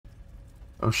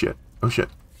Oh shit. Oh shit.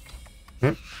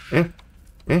 Eh. Eh.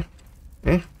 Eh.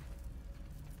 Eh.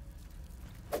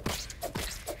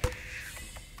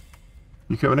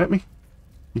 You coming at me?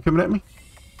 You coming at me?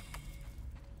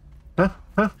 Huh?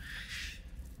 Huh?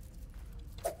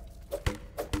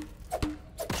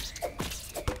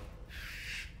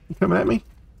 You coming at me?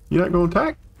 You not going to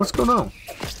attack? What's going on?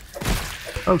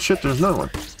 Oh shit, there's another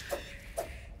one.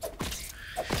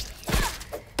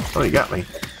 Oh, you got me.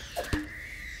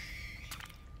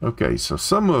 Okay, so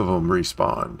some of them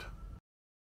respawned.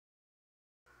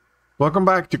 Welcome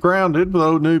back to Grounded with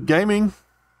Old Newb Gaming.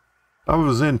 I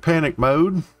was in panic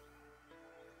mode.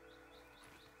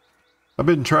 I've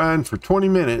been trying for 20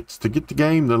 minutes to get the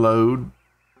game to load,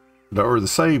 or the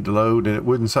save to load, and it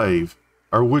wouldn't save,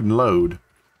 or wouldn't load.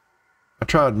 I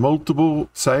tried multiple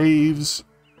saves.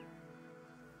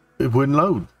 It wouldn't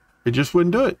load. It just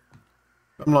wouldn't do it.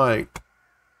 I'm like,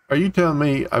 are you telling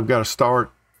me I've got to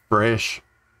start fresh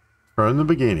from the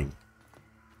beginning?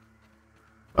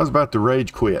 I was about to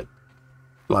rage quit.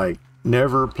 Like,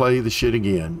 never play the shit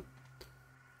again.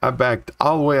 I backed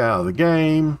all the way out of the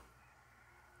game.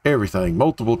 Everything,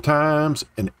 multiple times,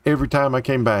 and every time I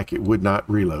came back, it would not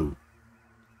reload.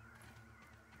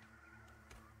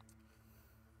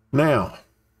 Now,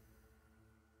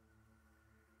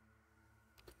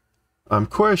 I'm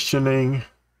questioning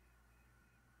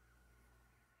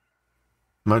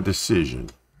my decision.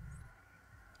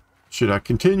 Should I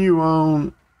continue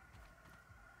on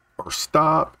or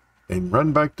stop and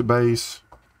run back to base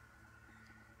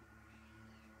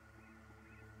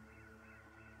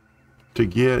to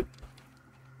get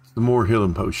some more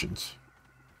healing potions?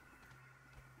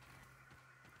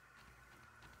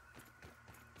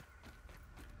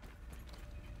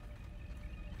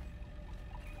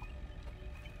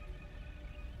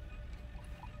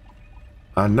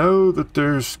 I know that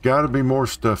there's got to be more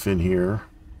stuff in here.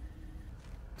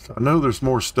 So I know there's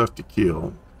more stuff to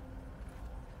kill.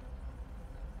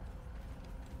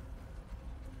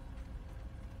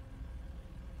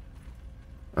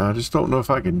 I just don't know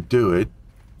if I can do it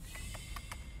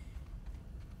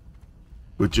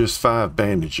with just 5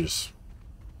 bandages.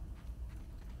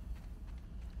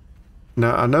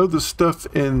 Now, I know the stuff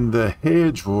in the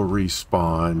hedge will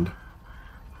respawn,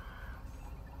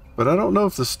 but I don't know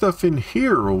if the stuff in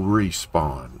here will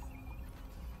respawn.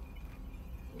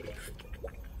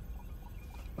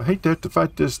 I hate to have to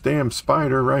fight this damn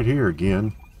spider right here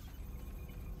again.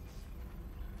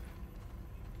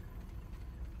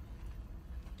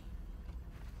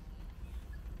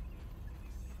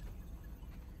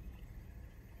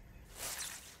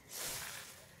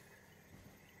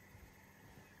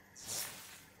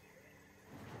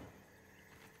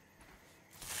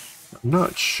 I'm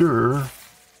not sure.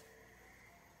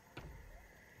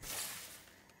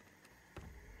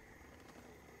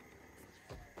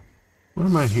 What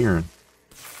am I hearing?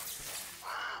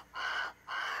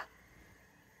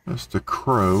 That's the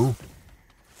crow.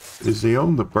 Is he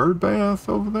on the bird bath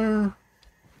over there?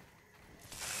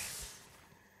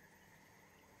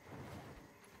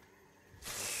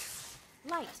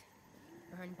 Light.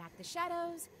 Burn back the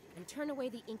shadows and turn away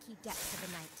the inky depths of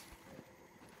the night.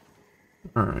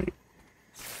 All right.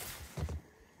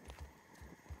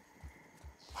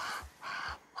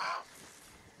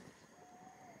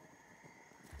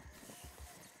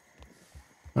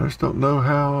 I just don't know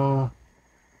how.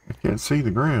 I can't see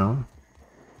the ground.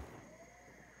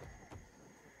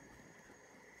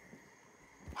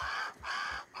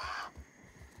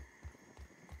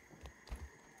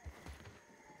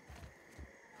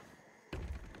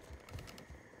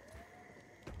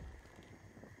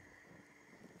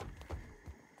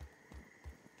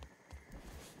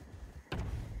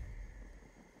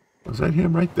 Was that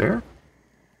him right there?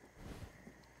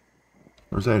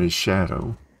 Or is that his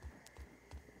shadow?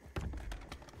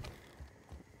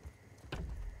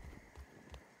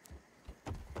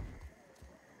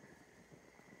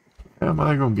 How am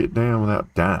I going to get down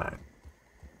without dying?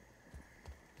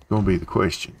 It's going to be the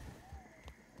question.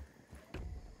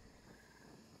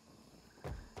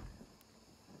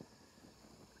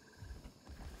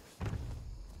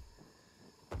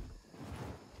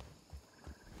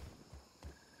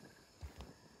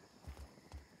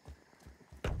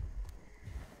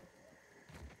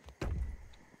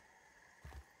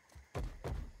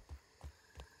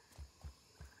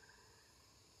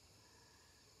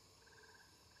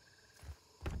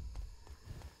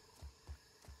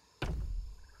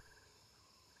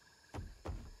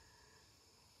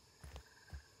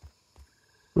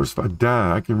 Of course, if I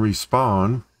die, I can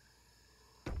respawn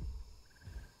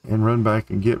and run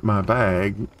back and get my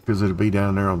bag because it'll be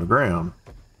down there on the ground.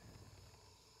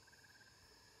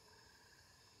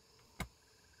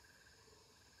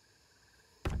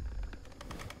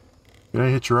 Can I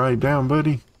hit you right down,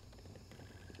 buddy?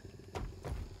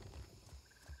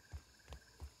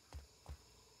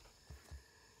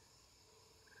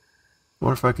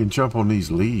 What if I can jump on these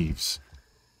leaves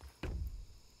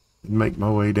and make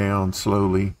my way down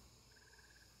slowly?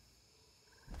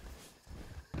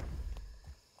 I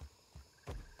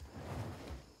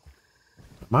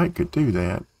might could do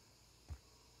that.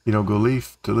 You know, go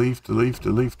leaf to leaf to leaf to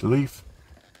leaf to leaf.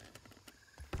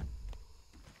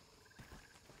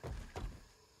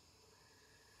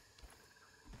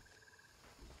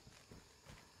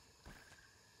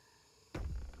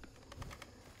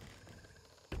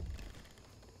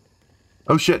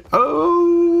 Oh shit.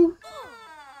 Oh!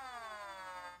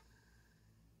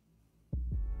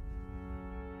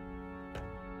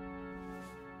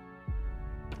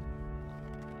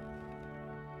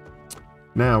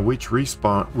 Now, which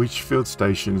field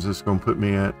station is this going to put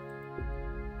me at?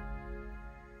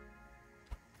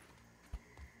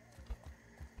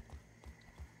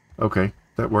 Okay,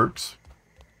 that works.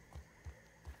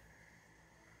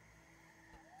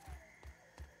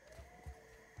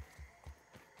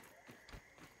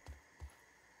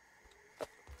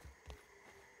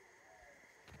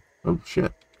 Oh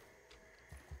shit.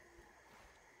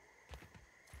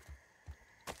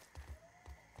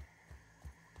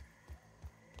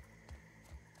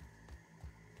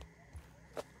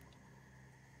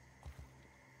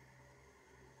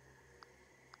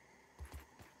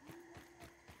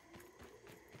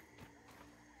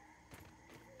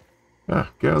 Ah,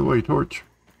 get out of the way, torch.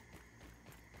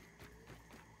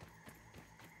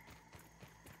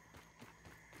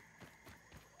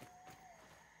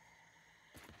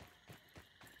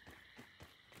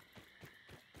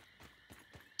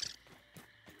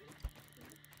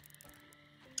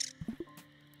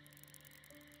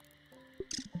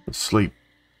 Sleep.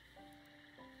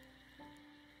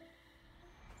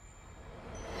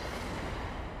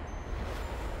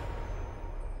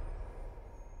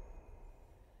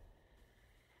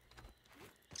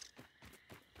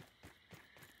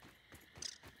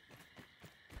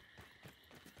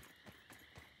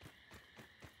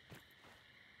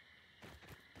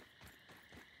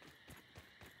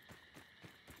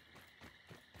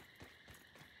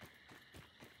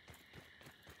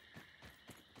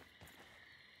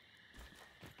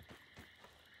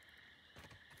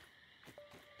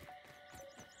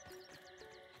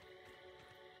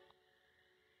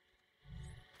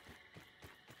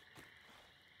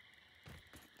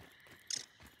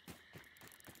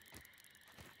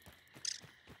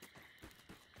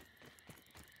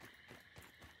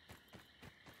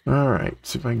 Alright,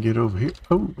 see if I can get over here.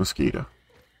 Oh, mosquito.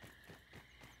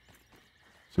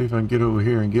 See if I can get over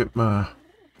here and get my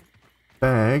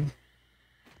bag.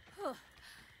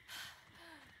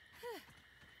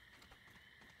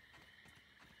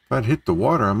 If I'd hit the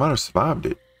water, I might have survived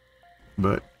it.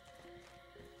 But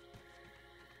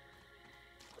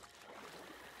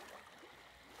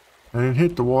I didn't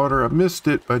hit the water. I missed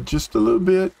it by just a little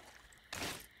bit.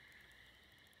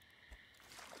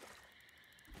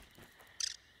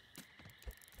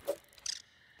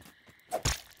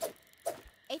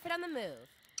 Aphid on the move.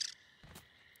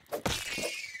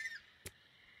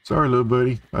 Sorry, little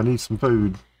buddy. I need some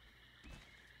food.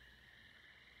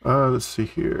 Let's see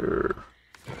here.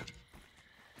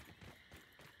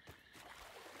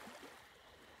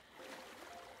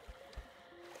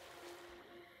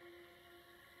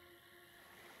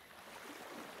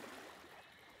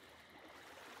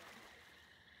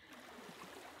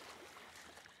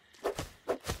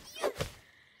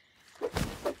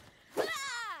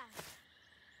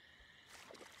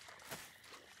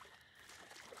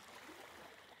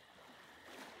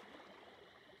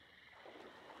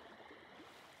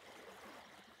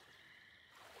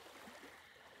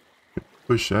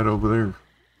 Push that over there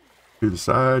to the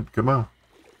side. Come on.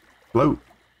 Float.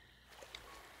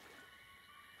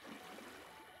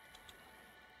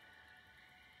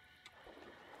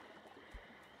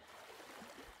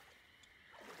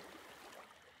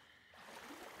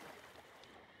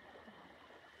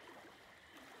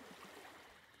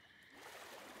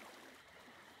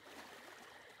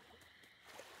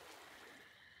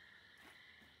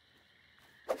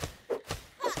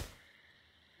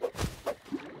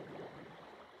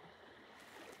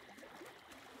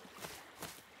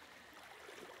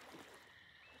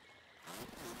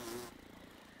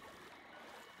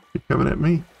 You coming at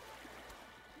me?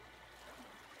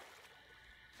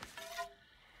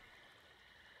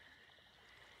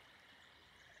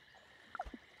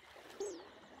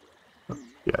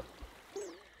 Yeah.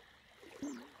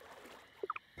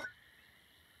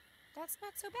 That's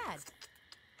not so bad.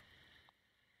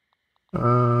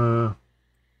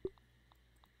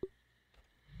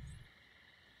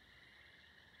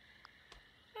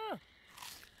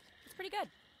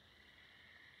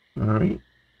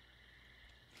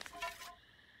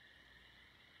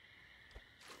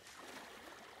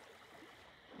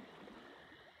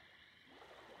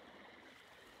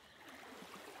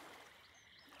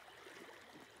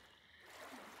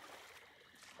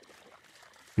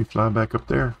 He fly back up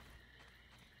there?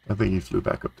 I think he flew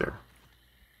back up there.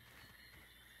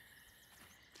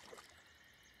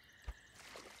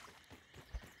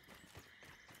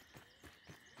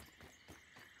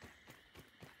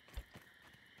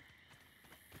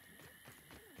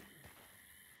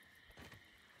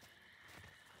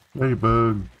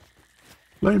 Ladybug.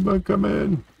 Ladybug, come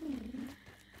in.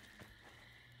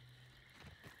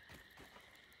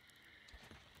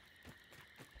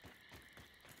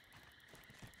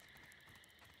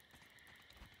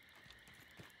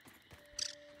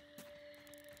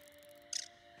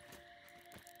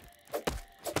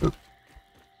 Oops.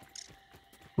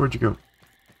 Where'd you go?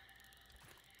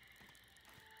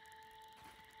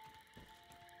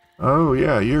 Oh,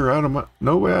 yeah, you're out of my...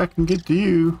 No way I can get to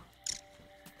you.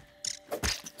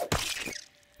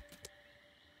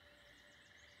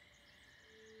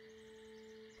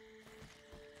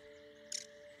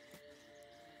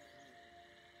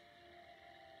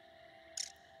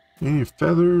 Any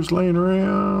feathers laying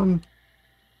around?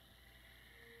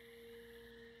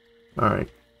 Alright.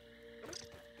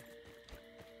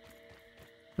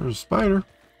 There's a spider.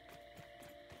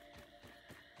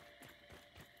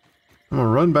 I'm gonna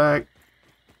run back.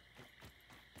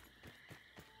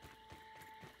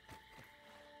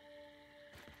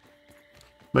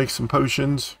 Make some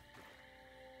potions.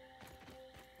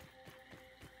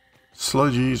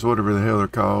 Sludgies, whatever the hell they're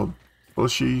called.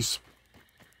 Slushies.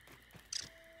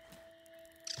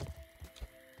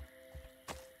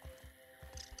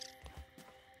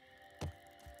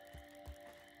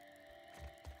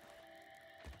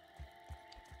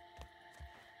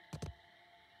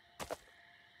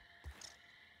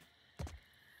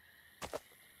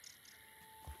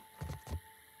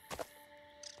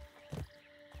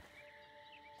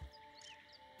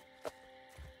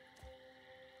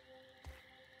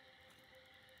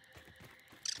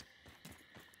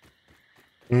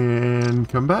 And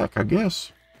come back, I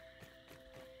guess.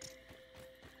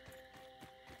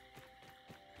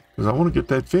 Because I want to get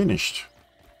that finished.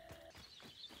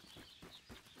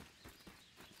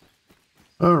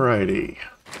 Alrighty.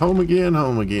 Home again,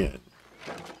 home again.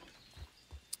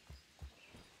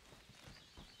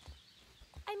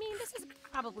 I mean, this is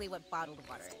probably what bottled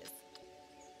water is.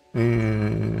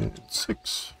 And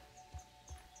 6.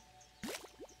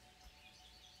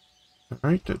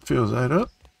 Alright, that fills that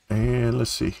up. And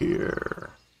let's see here.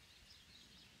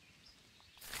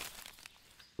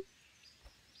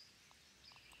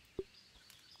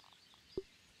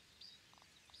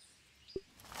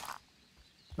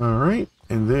 Alright,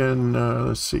 and then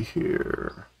let's see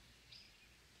here.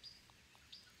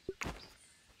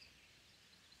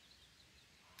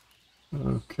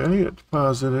 Okay, it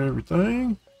deposited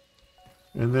everything.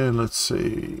 And then let's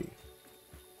see.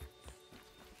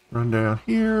 Run down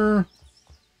here.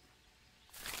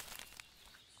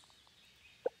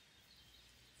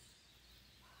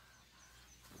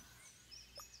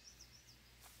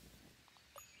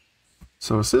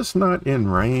 So is this not in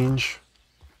range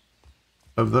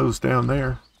of those down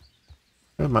there?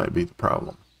 That might be the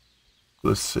problem.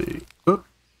 Let's see. Oop,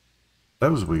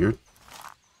 that was weird.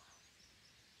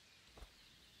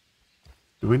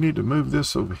 Do we need to move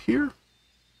this over here?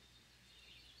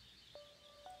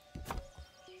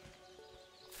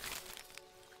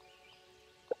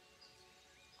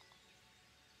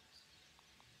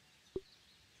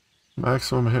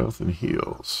 Maximum health and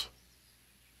heals.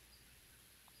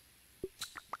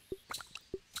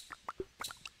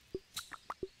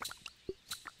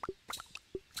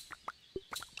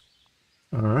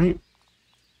 All right.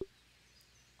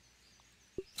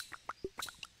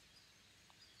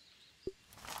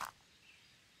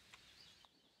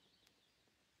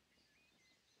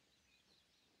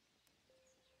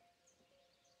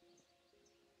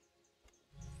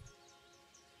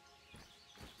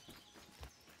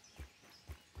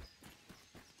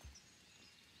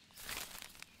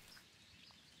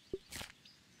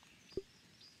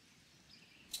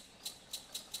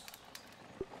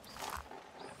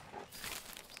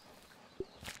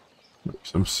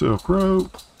 Some silk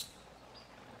rope.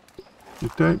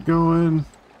 Get that going.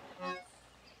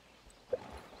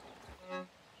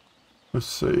 Let's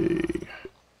see.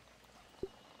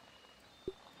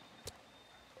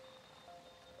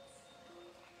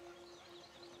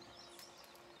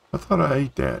 I thought I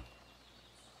ate that.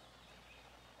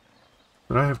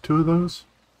 Did I have 2 of those?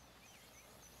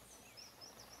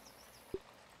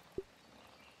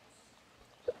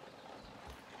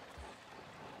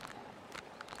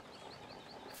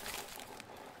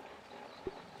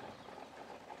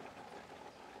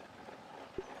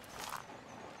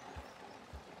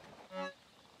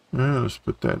 Let's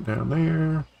put that down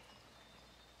there.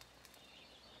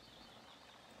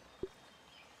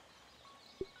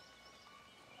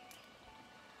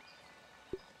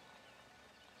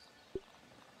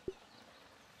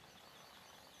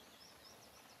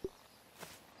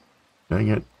 Dang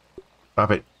it.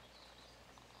 Stop it.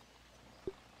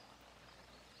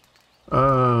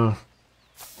 So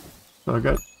I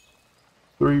got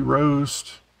 3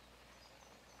 roast,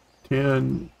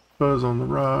 10 fuzz on the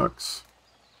rocks,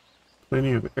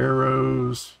 plenty of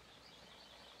arrows.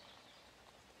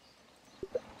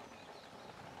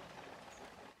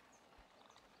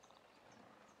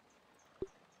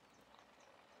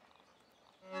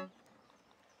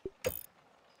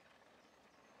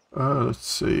 Let's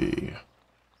see.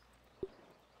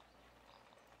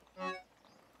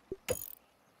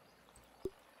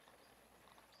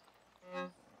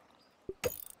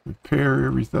 Repair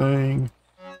everything.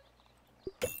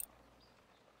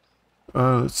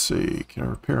 Let's see. Can I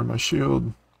repair my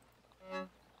shield?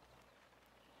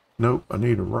 Nope, I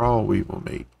need a raw weevil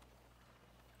meat.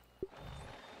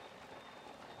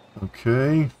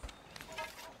 Okay.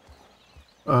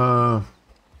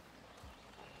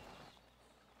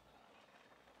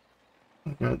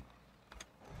 I got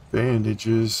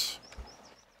bandages.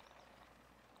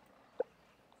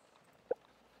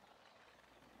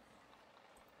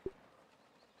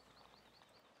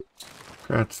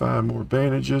 Got 5 more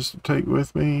bandages to take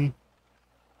with me.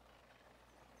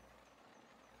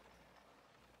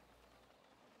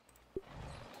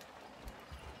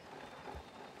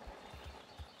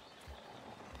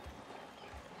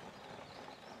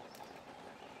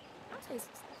 That tastes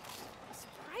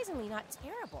surprisingly not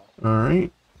terrible. All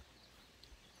right.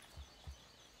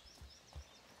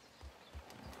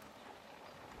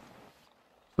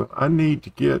 So I need to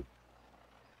get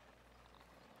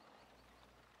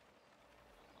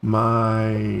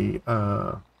my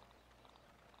I'm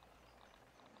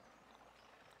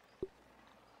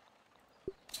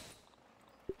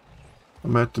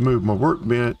going to have to move my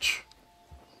workbench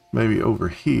maybe over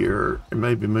here and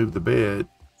maybe move the bed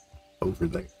over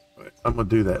there. But I'm going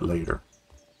to do that later.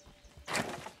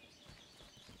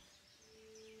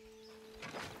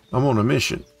 I'm on a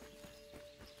mission.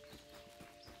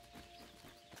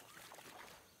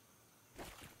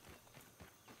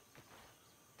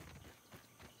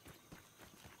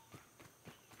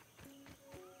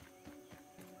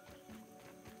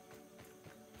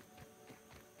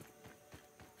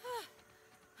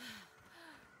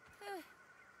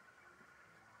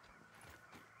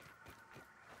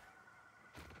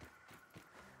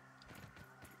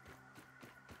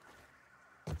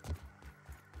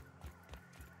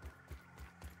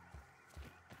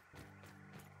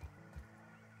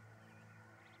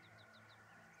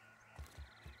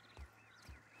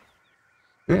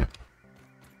 Yeah.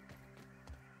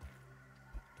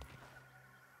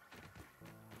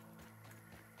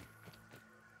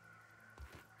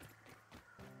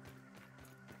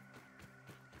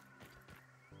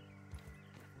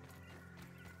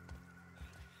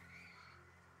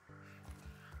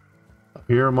 I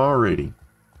hear them already.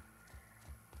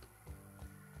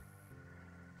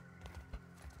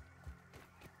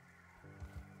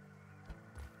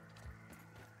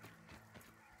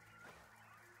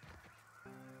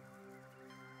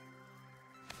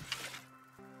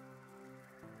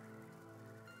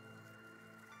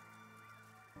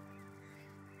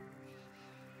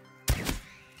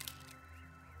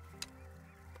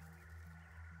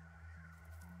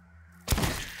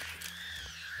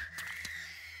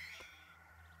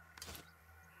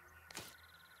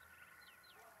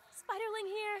 Spiderling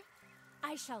here.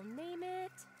 I shall name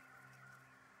it...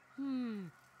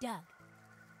 Doug.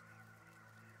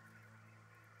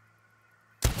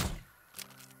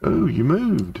 Oh, you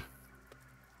moved.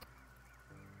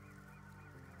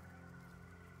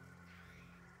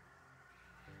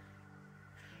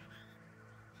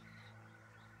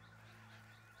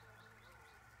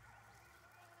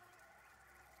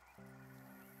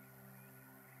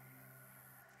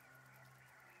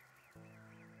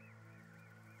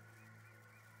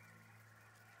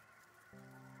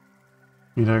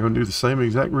 You're not going to do the same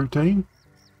exact routine?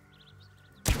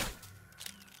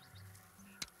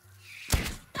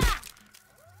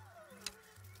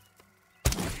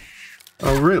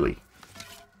 Oh, really?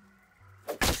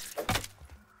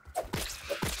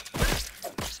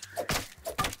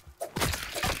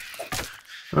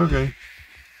 Okay.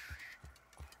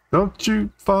 Don't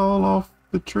you fall off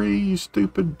the tree, you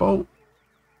stupid bolt.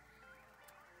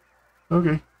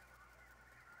 Okay.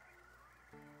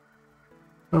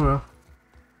 Oh well.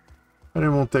 I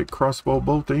didn't want that crossbow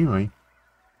bolt anyway.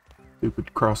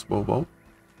 Stupid crossbow bolt.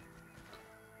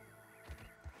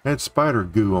 Had spider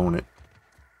goo on it.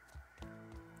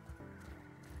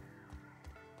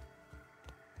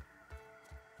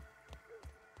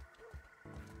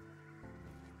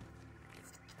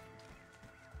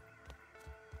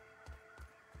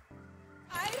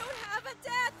 I don't have a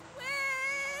death wish!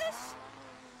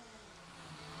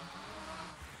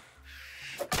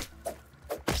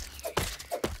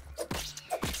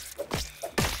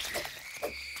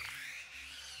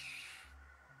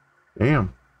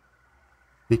 Damn.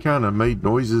 He kind of made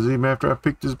noises even after I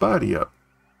picked his body up.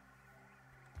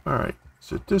 Alright,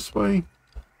 is it this way?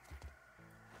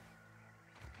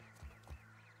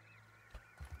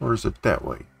 Or is it that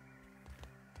way?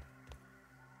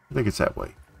 I think it's that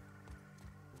way.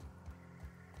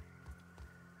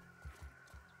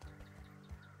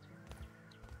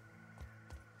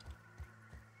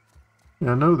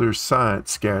 Now, I know there's science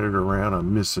scattered around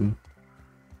I'm missing.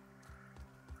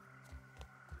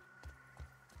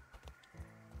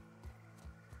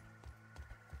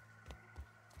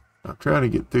 I'm trying to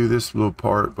get through this little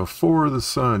part before the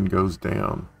sun goes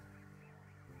down.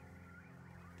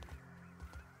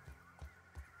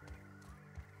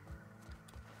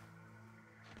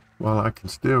 While I can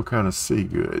still kind of see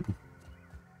good.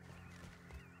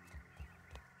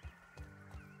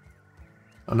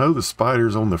 I know the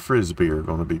spiders on the frisbee are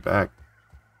going to be back.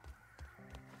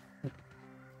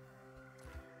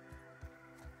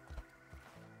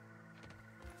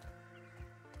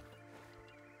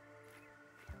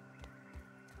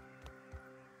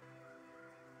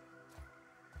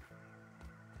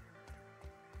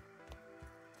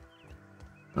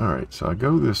 Alright, so I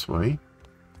go this way.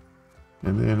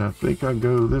 And then I think I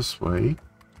go this way.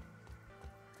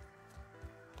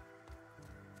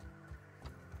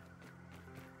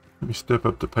 Let me step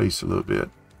up the pace a little bit.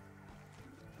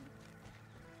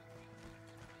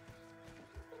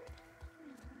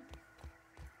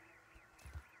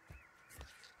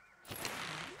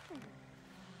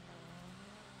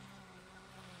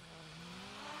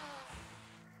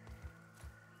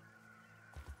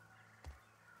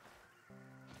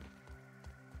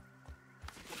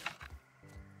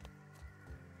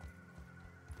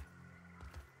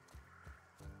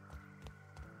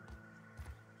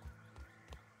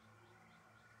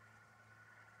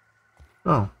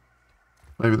 Oh,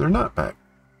 maybe they're not back.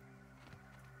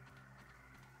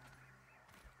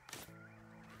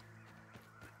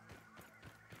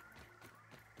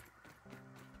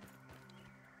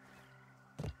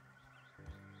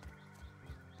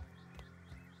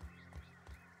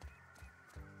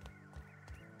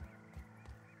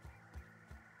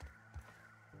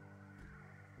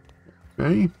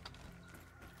 Okay.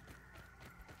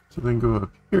 So then go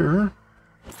up here.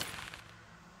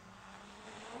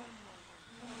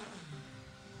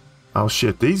 Oh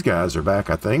shit, these guys are back,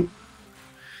 I think.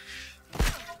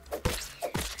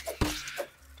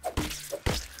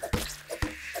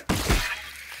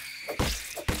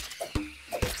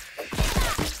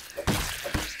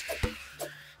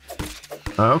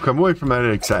 Oh, come away from that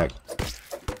egg sack.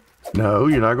 No,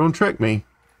 you're not going to trick me.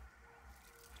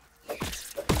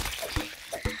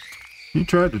 You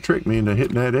tried to trick me into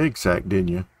hitting that egg sack, didn't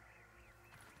you?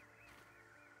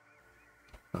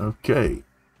 Okay.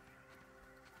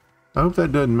 I hope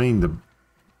that doesn't mean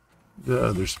the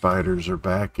other spiders are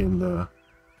back in the...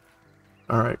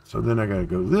 Alright, so then I gotta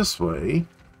go this way.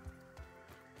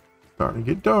 Starting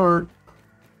to get dark.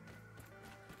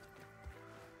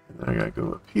 And then I gotta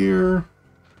go up here.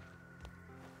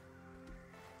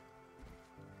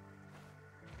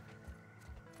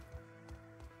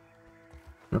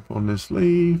 Jump on this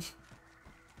leaf.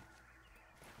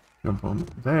 Jump on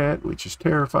that, which is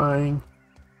terrifying.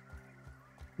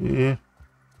 Yeah.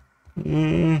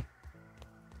 Yeah.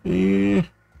 Yeah.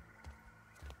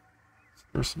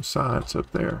 There's some science up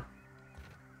there.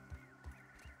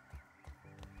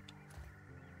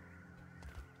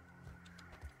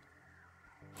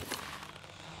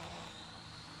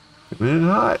 Coming in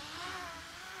hot.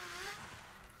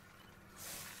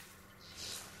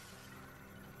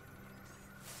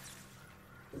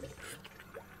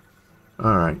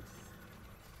 All right.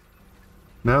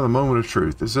 Now the moment of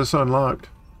truth. Is this unlocked?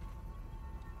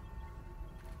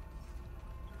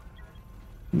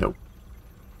 Nope.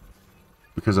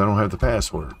 Because I don't have the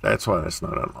password. That's why that's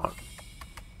not unlocked.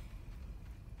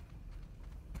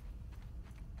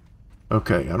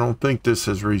 Okay, I don't think this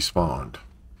has respawned.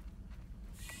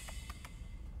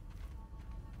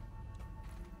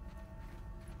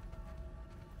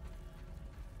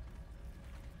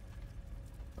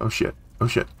 Oh shit. Oh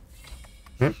shit.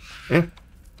 Eh.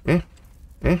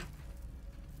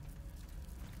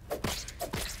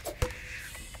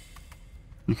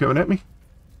 You coming at me?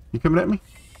 You coming at me?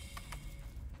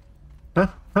 Huh?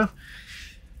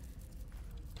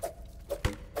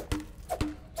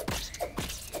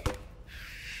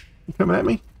 You coming at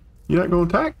me? You not going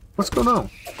to attack? What's going on?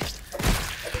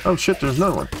 Oh shit, there's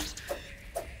another one.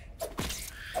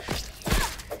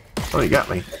 Oh, he got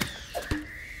me.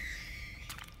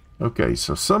 Okay,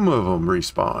 so some of them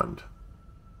respawned.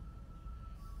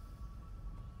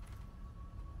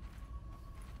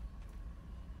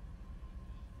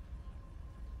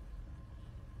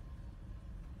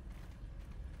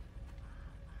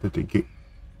 Did they get...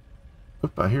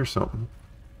 Up, I hear something.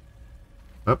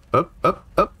 Up, up, up,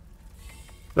 up.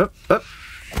 Up, up.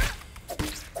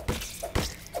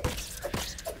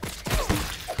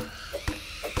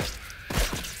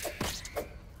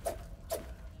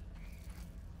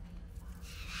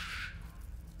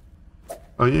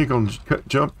 Oh, you ain't gonna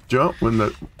jump when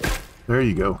the... There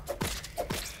you go.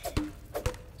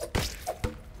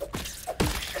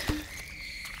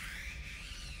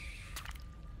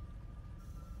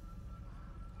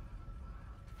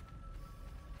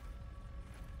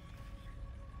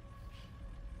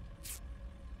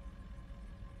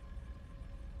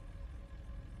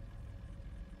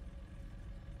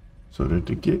 So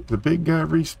did the big guy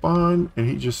respawn and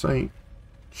he just ain't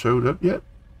showed up yet?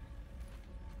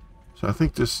 So I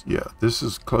think this, yeah, this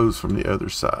is closed from the other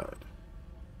side.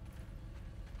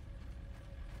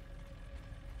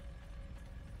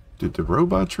 Did the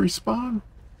robots respawn?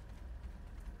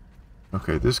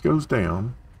 Okay, this goes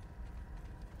down.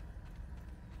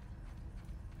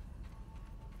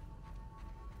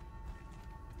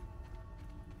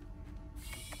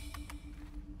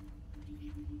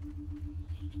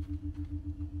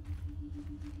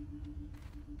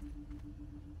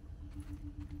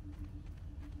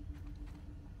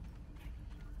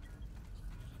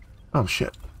 Oh,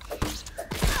 shit.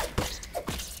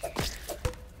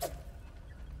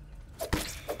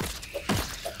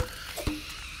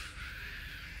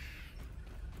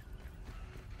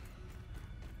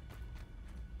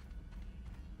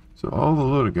 So all the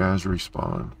little guys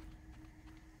respawn.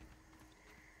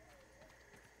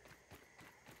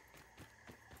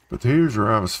 But here's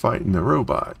where I was fighting the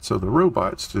robot. So the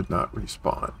robots did not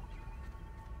respawn.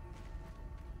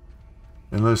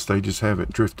 Unless they just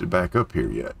haven't drifted back up here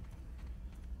yet.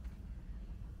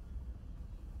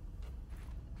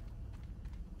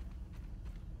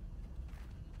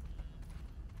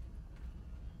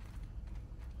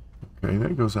 Okay,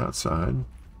 that goes outside.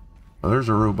 Well, there's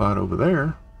a robot over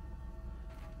there.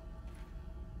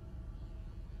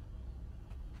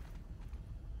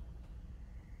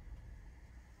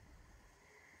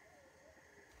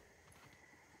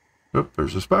 Oh,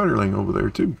 there's a spiderling over there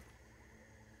too.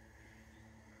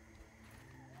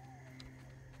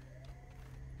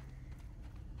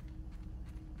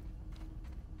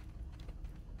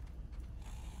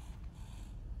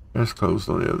 That's closed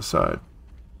on the other side.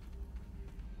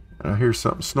 And I hear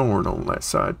something snoring on that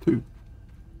side too.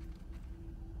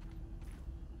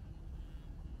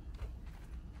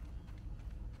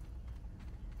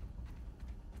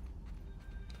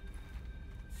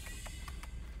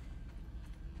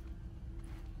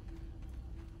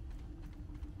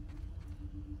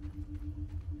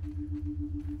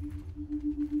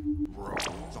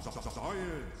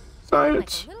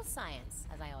 Science. Like a little science,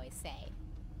 as I always say.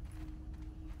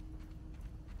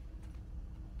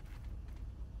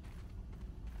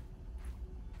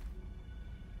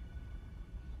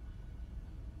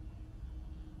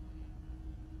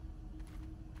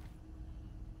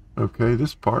 Okay,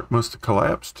 this part must have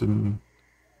collapsed and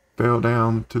fell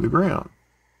down to the ground.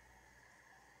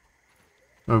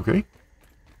 Okay.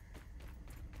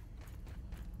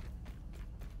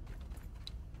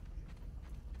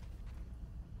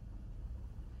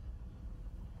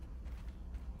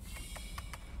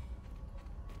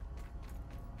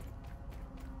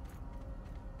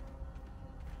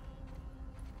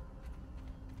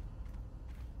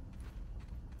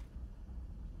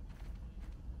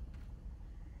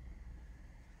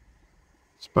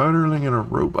 Spiderling and a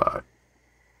robot.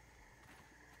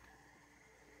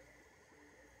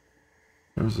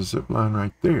 There's a zip line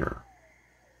right there.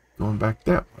 Going back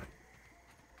that way.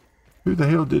 Who the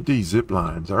hell did these zip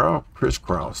lines? They're all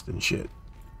crisscrossed and shit.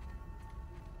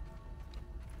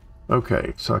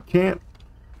 Okay, so I can't...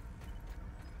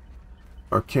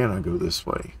 Or can I go this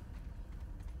way?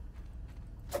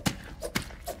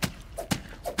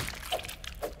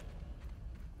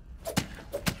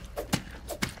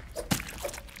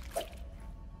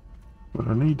 What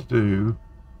I need to do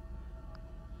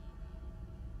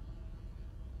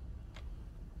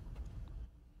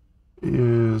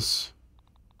is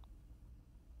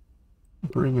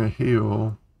bring a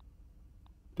hill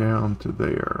down to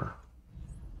there.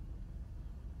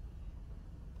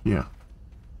 Yeah.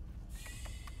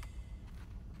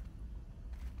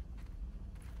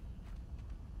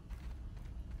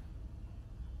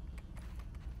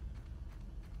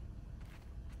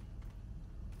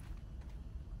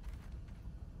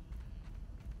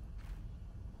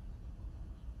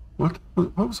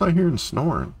 What was I hearing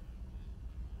snoring?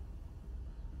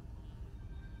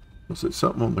 Was it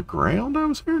something on the ground I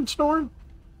was hearing snoring?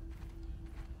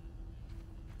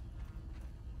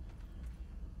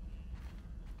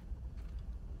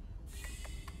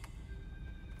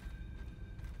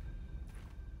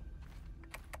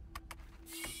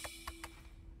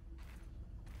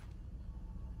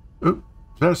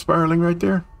 that a spiraling right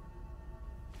there?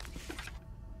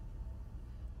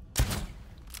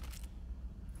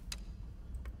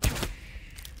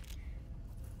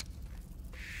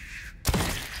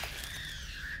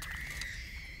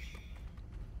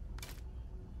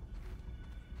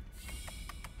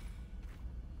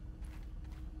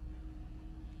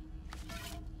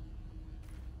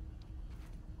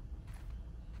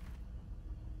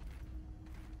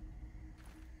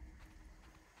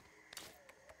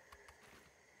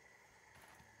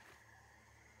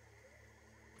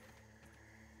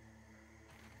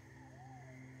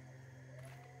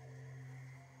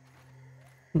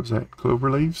 What was that?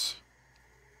 Clover leaves?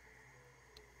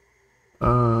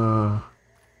 Dry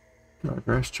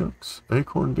grass chunks,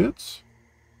 acorn bits,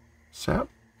 sap,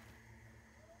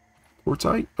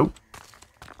 quartzite. Oh,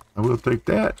 I will take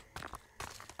that.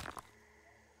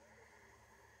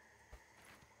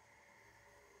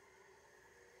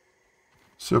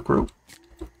 Silk rope.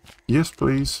 Yes,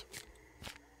 please.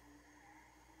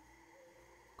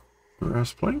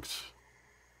 Grass planks.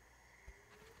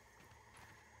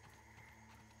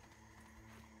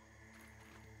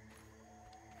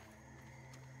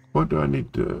 What do I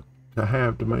need to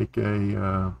have to make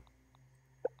a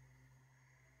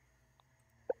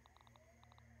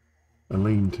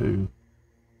lean-to?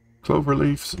 Clover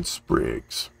leaves and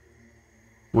sprigs.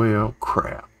 Well,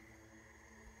 crap.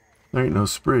 There ain't no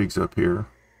sprigs up here.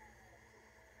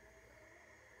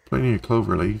 Plenty of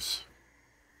clover leaves.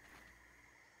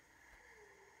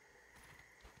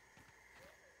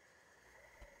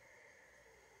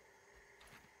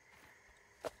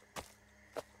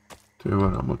 Tell you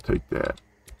what, I'm gonna take that.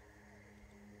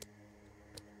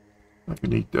 I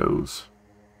can eat those.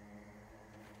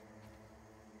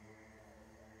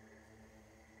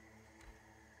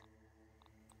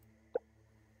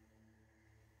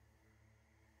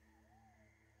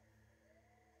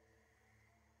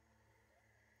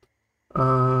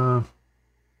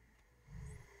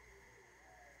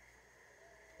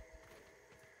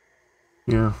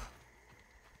 Yeah.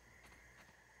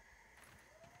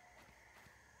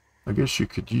 I guess you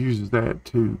could use that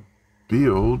to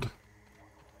build.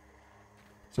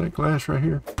 Is that glass right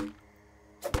here?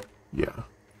 Yeah.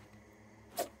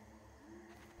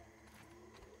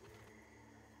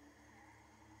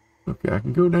 Okay, I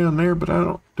can go down there, but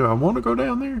do I want to go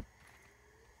down there?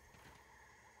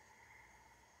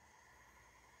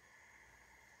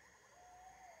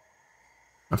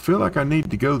 I feel like I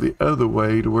need to go the other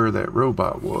way to where that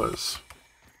robot was.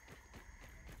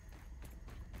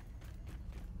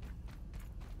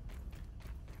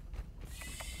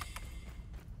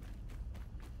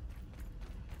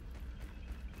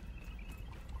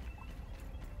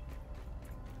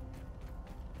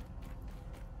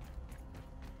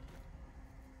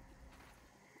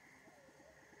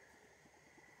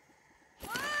 Oh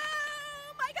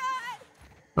my god!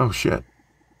 Oh shit.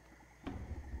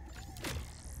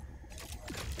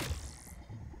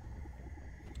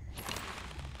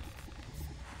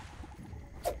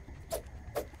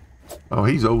 Oh,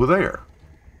 he's over there.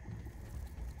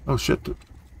 Oh shit.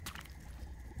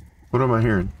 What am I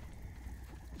hearing?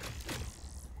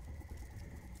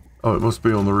 Oh, it must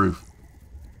be on the roof.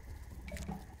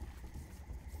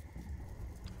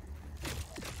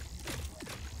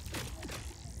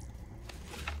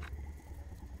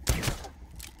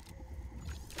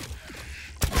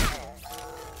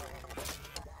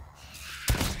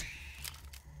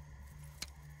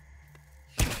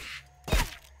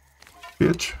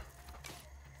 Bitch.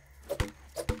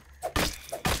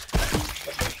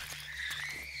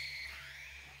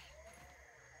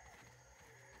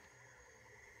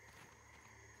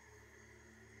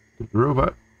 The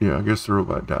robot? Yeah, I guess the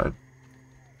robot died.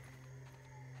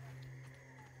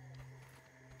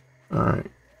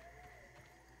 Alright.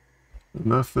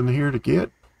 Nothing here to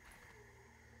get.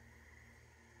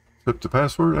 Except the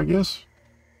password, I guess.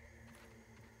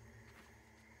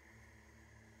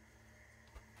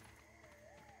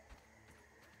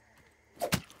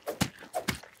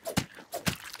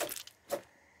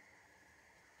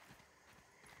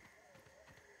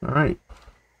 Alright.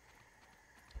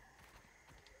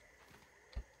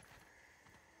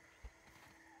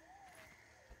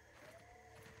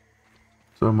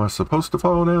 So am I supposed to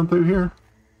fall down through here?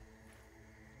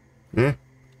 Yeah?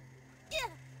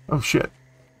 Oh shit.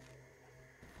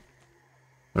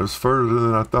 That was further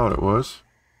than I thought it was.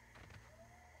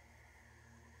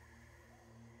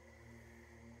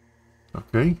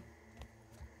 Okay.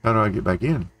 How do I get back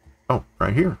in? Oh,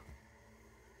 right here.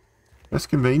 That's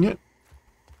convenient.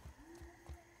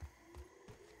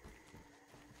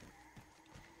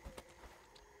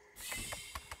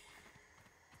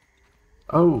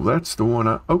 Oh, that's the one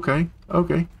okay.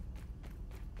 Okay.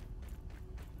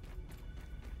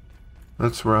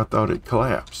 That's where I thought it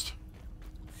collapsed.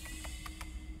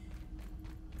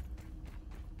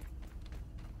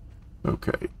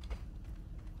 Okay.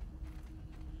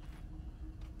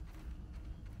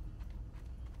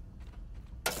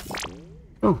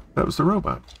 Oh, that was the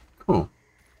robot. Cool.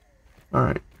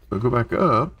 Alright, so go back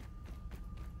up.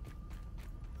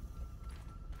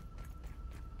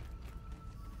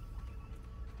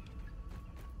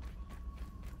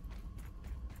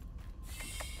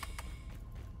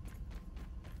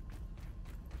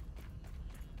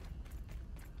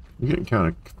 I'm getting kind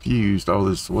of confused, all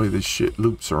this, the way this shit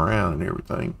loops around and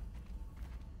everything.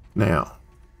 Now,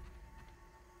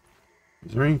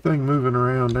 is there anything moving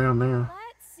around down there?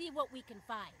 Let's see what we can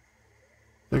find.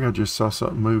 I think I just saw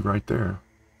something move right there.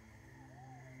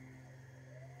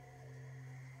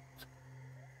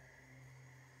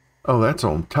 Oh, that's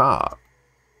on top.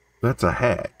 That's a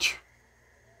hatch.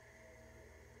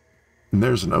 And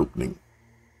there's an opening.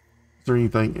 Is there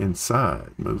anything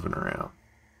inside moving around?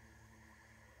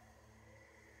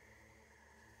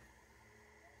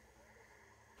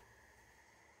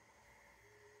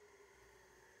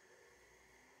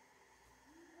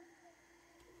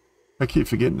 I keep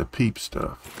forgetting to peep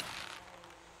stuff.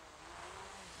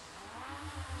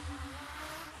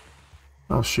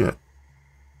 Oh shit.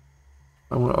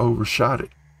 I overshot it.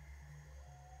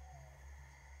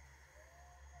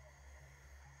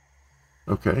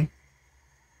 Okay.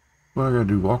 What I gotta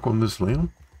do, walk on this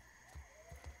limb?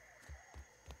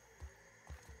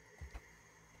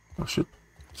 Oh shit.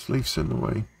 This leaf's in the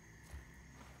way.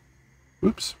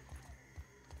 Oops.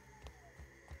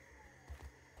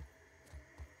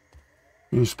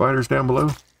 Any spiders down below?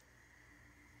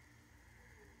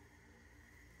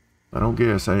 I don't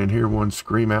guess. I didn't hear one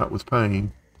scream out with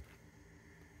pain.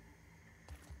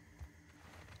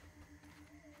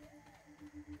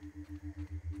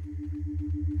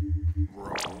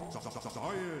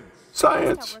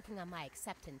 Science! Start working on my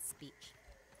acceptance speech.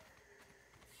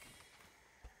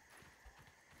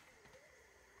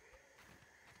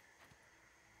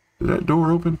 Did that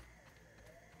door open?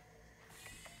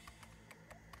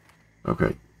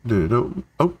 Okay. Did it open?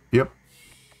 Oh, yep.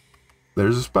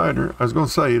 There's a spider. I was going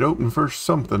to say it opened for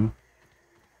something.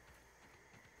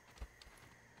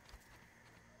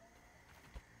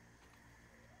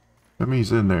 That means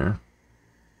he's in there.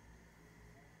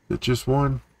 Is it just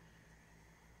one?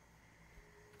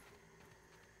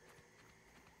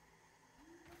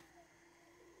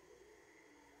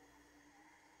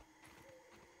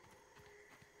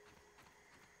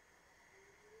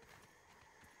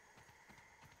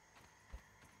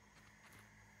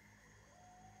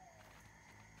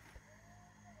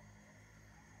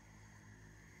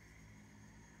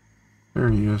 There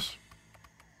he is.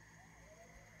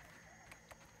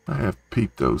 I have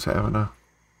peeped those, haven't I?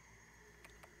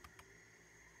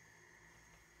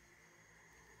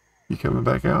 You coming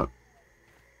back out?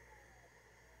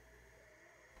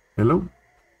 Hello?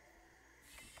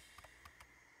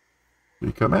 Did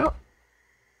you come out?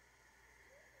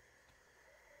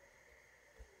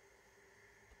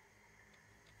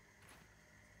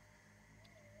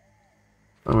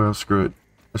 Oh well, screw it.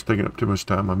 That's taking up too much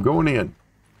time. I'm going in.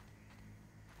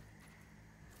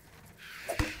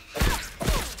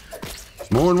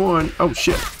 It's more than one. Oh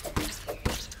shit.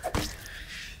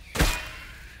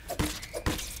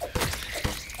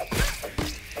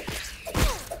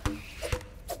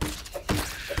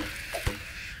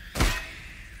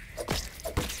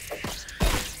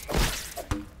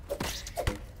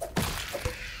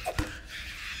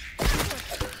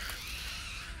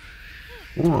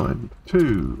 One,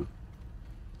 two,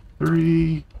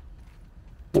 three,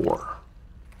 four.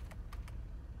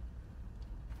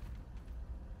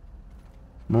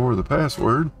 More of the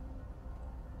password.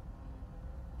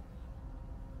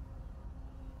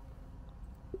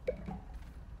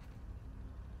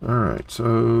 Alright,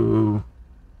 so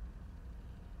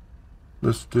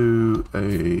let's do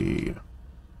a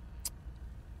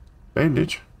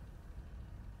bandage.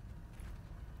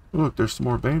 Look, there's some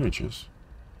more bandages.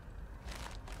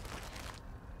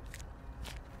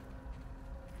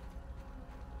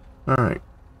 Alright,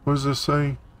 what does this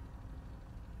say?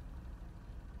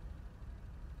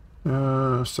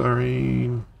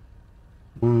 Styrene,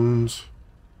 wounds,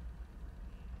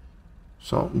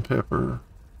 salt and pepper.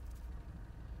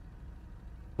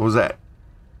 What was that?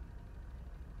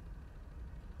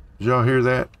 Did y'all hear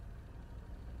that?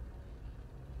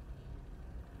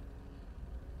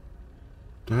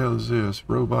 What the hell is this?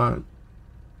 Robot,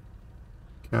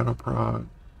 cattle prod,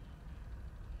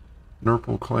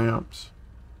 nurple clamps.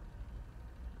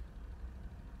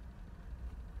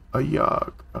 A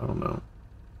yog. I don't know.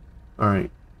 Alright.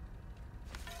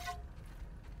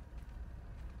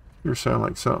 Here sound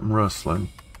like something rustling.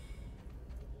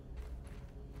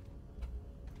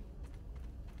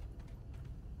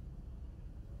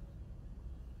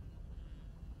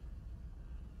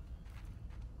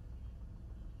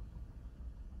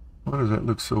 Why does that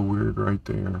look so weird right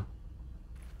there?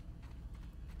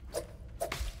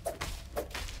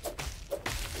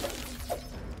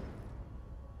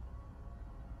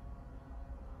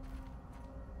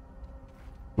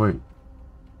 Wait.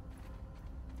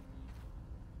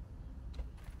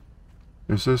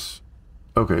 Is this...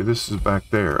 Okay, this is back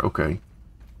there. Okay.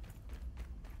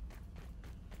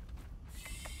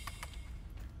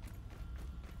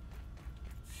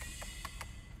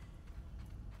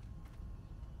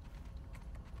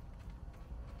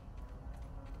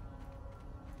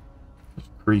 It's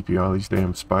creepy, all these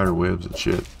damn spider webs and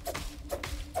shit.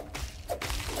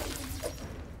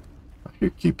 I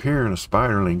keep hearing a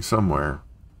spiderling somewhere.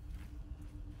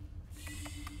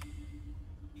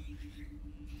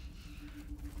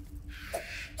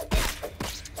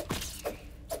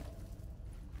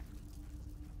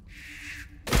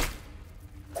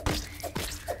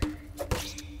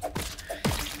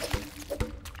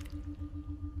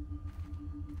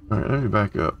 Alright, let me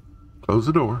back up. Close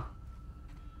the door.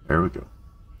 There we go.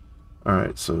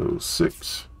 Alright, so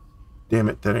 6. Damn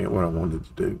it, that ain't what I wanted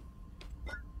to do.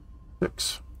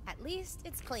 6. At least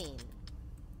it's clean.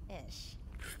 Ish.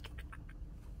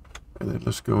 And then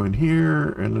let's go in here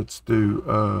and let's do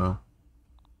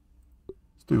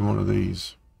one of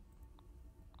these.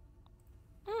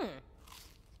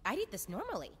 I'd eat this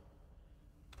normally.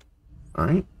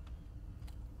 Alright.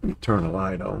 Let me turn the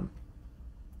light on.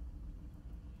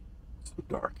 It's so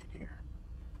dark in here.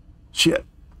 Shit.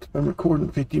 I'm recording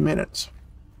 50 minutes.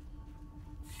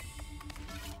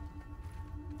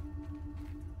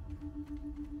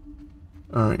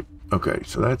 Alright. Okay,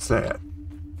 so that's that.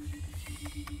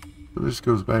 So this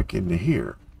goes back into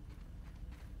here.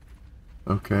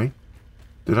 Okay.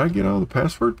 Did I get all the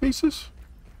password pieces?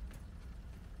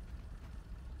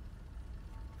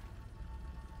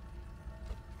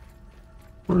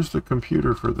 Where's the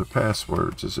computer for the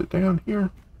passwords? Is it down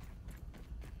here?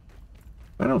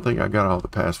 I don't think I got all the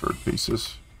password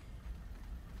pieces.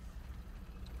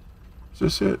 Is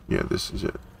this it? Yeah, this is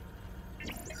it.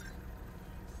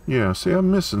 Yeah, see, I'm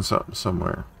missing something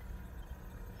somewhere.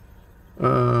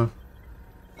 Fill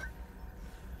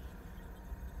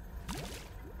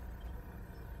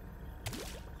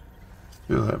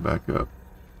that back up.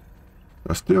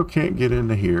 I still can't get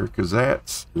into here because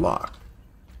that's locked.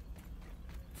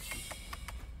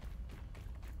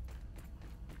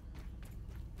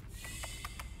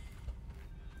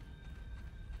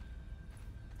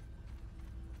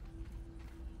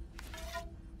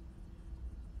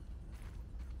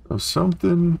 So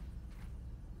something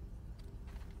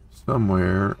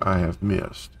somewhere I have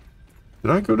missed.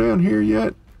 Did I go down here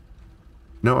yet?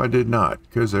 No, I did not,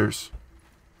 because there's...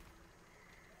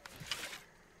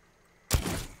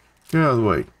 Get out of the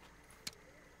way.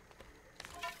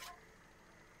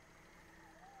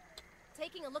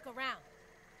 Taking a look around.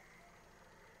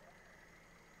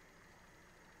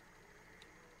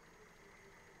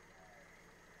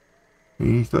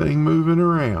 Anything moving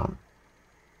around?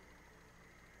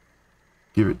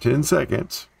 Give it 10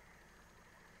 seconds.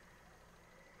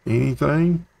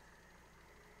 Anything?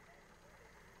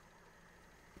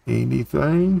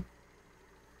 Anything?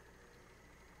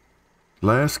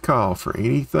 Last call for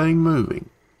anything moving.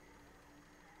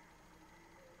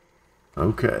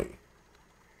 Okay.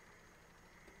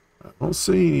 I don't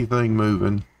see anything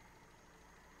moving.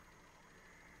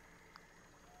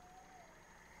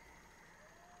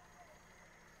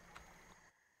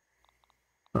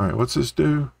 Alright, what's this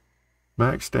do?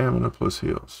 Max stamina plus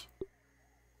heals.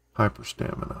 Hyper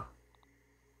stamina.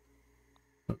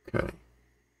 Okay.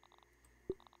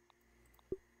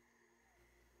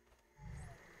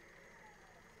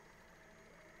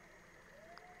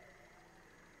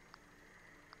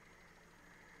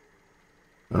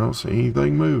 I don't see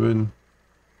anything moving.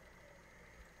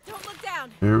 Don't look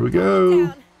down. Here we Don't look go.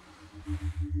 down.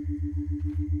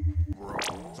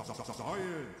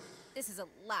 This is a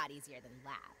lot easier than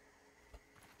lab.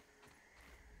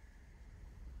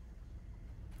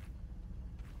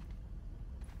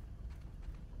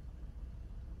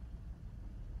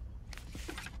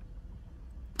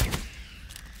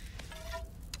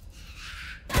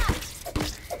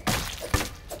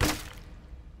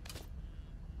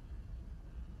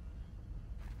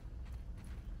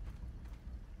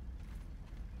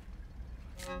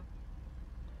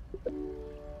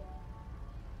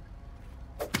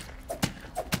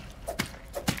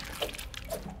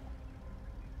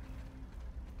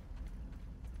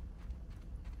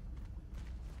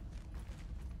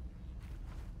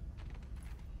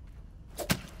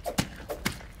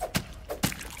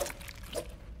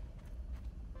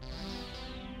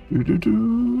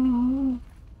 Do-do-do.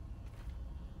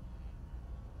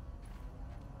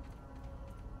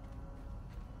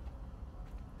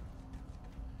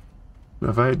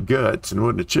 If I had guts and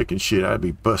wasn't a chicken shit, I'd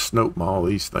be busting open all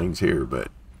these things here, but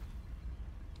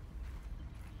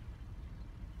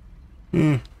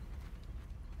too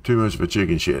much of a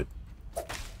chicken shit.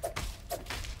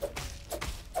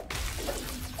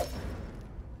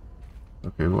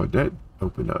 Okay, what that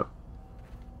opened up?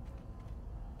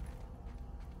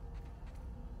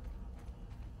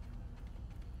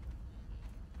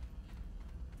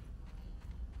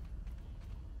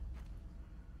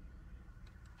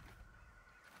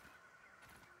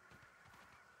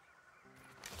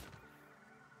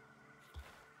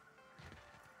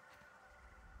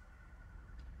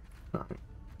 All right.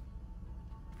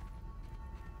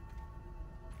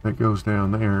 That goes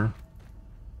down there.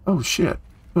 Oh shit,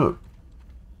 look.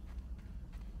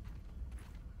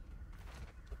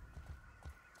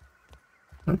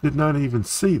 I did not even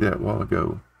see that while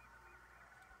ago.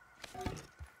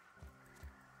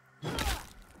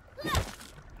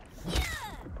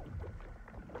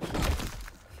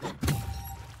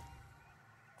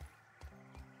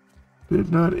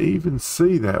 Did not even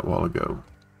see that while ago.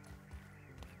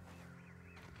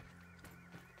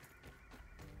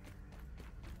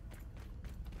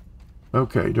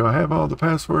 Okay, do I have all the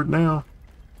password now?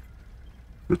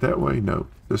 Is it that way? No,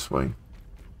 this way.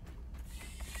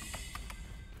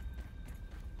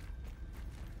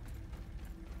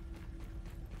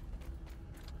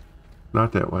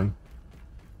 Not that way.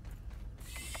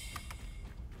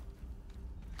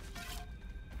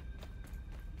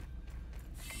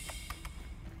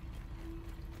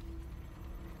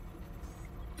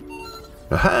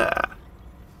 Aha!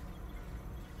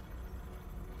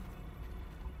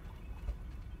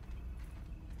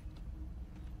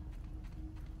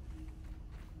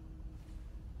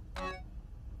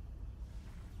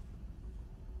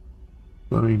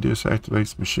 Loading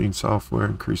deactivates machine software,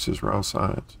 increases raw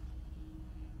science.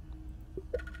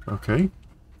 Okay.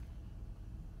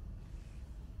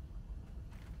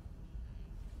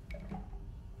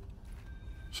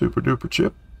 Super duper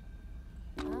chip.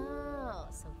 Oh,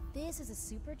 so this is a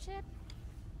super chip?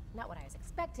 Not what I was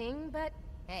expecting, but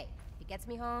hey, if it gets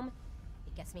me home,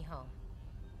 it gets me home.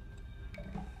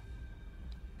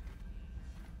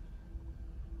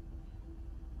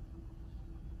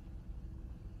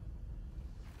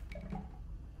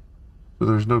 So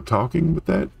there's no talking with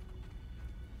that?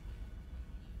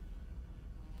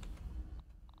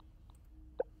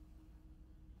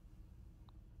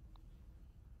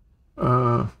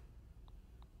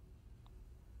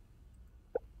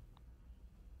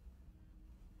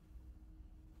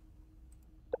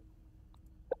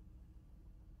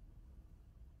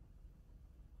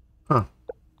 Huh.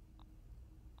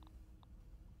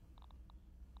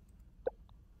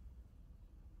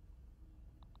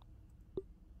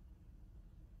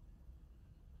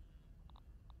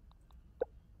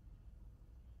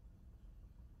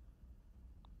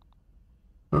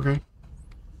 Okay.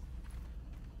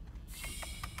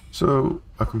 So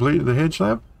I completed the Hedge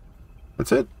lab.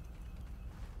 That's it.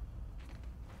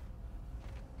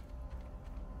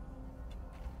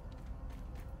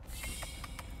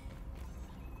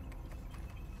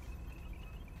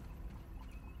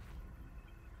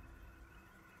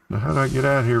 Now how do I get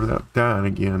out of here without dying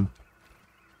again?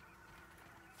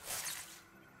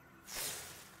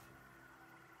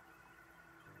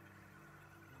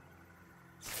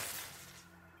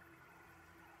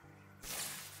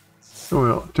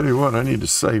 Well, tell you what, I need to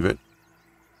save it.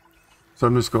 So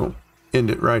I'm just going to end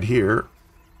it right here,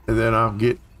 and then I'll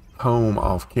get home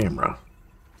off camera.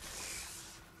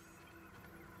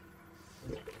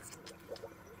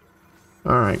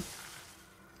 All right.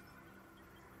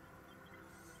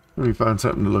 Let me find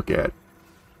something to look at.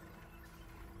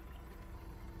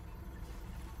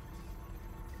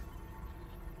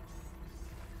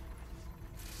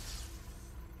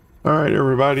 All right,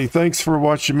 everybody. Thanks for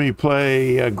watching me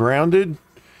play Grounded.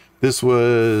 This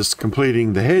was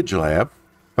completing the Hedge lab,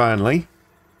 finally.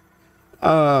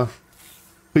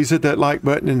 Please hit that like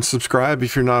button and subscribe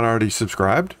if you're not already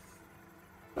subscribed.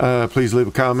 Please leave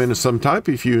a comment of some type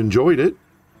if you enjoyed it.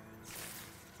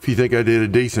 If you think I did a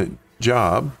decent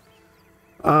job.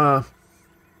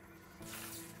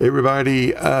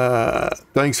 Everybody,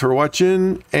 thanks for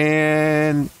watching,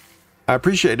 and I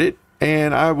appreciate it.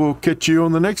 And I will catch you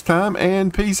on the next time,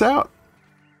 and peace out.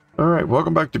 All right,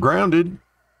 welcome back to Grounded.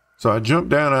 So I jumped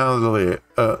down out of the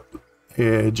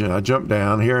hedge, and I jumped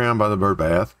down. Here I am by the bird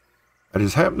bath. I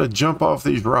just happened to jump off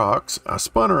these rocks. I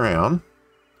spun around,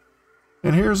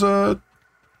 and here's a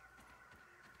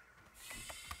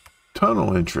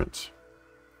tunnel entrance.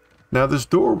 Now this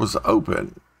door was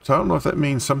open, so I don't know if that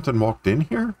means something walked in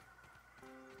here.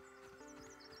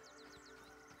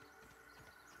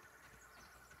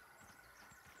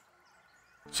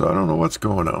 So I don't know what's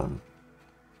going on.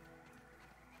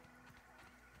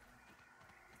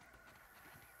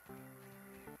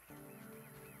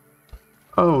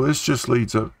 Oh, this just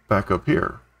leads up back up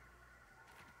here.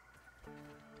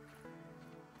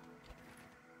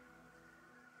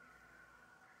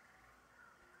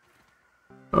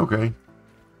 Okay.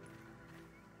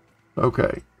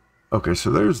 Okay. Okay, so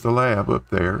there's the lab up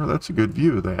there. That's a good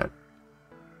view of that.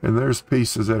 And there's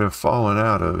pieces that have fallen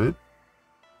out of it.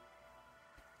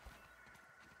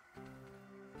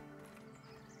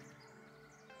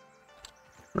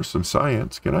 There's some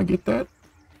science. Can I get that?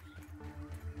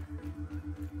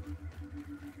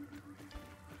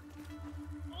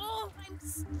 Oh, I'm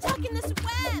stuck in this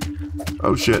web!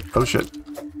 Oh shit, oh shit.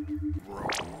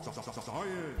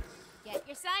 Get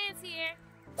your science here.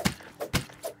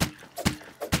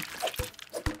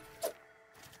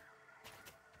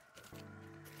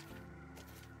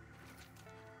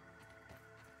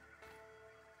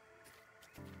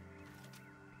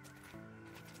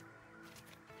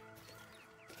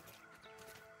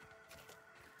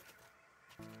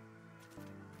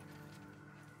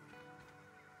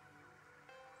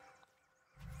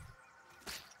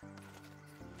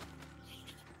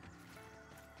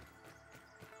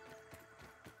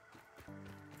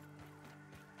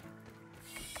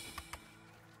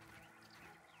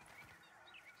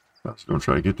 I was going to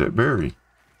try to get that berry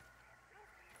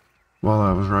while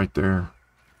I was right there.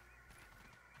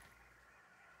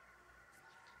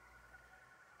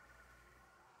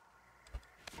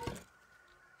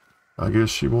 I guess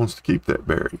she wants to keep that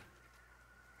berry.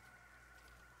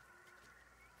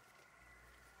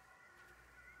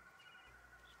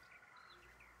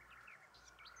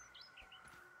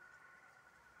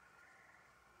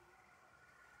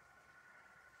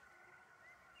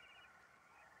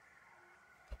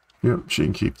 Yep, she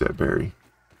can keep that berry.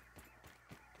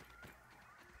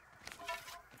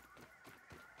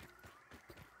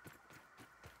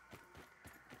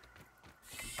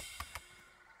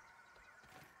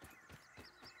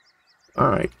 All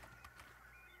right.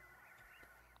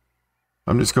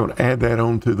 I'm just going to add that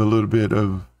on to the little bit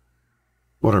of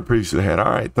what I previously had.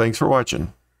 All right, thanks for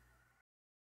watching.